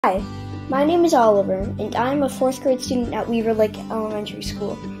Hi, my name is Oliver, and I'm a 4th grade student at Weaver Lake Elementary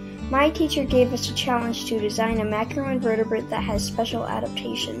School. My teacher gave us a challenge to design a macroinvertebrate that has special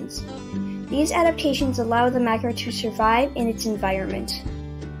adaptations. These adaptations allow the macro to survive in its environment.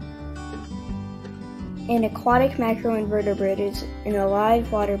 An aquatic macroinvertebrate is an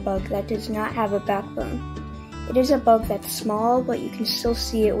alive water bug that does not have a backbone. It is a bug that's small, but you can still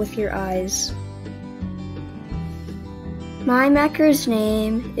see it with your eyes. My macro's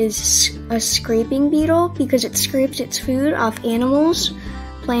name is a scraping beetle because it scrapes its food off animals,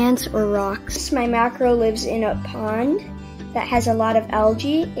 plants, or rocks. My macro lives in a pond that has a lot of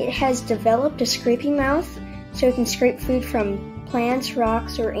algae. It has developed a scraping mouth so it can scrape food from plants,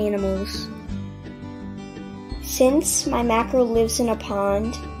 rocks, or animals. Since my macro lives in a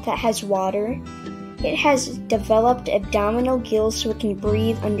pond that has water, it has developed abdominal gills so it can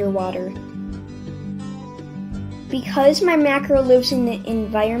breathe underwater. Because my macro lives in an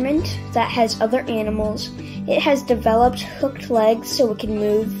environment that has other animals, it has developed hooked legs so it can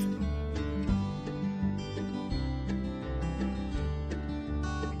move.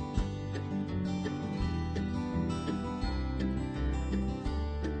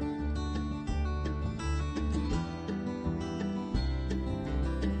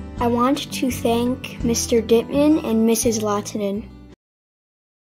 I want to thank Mr. Dittman and Mrs. Lahtinen.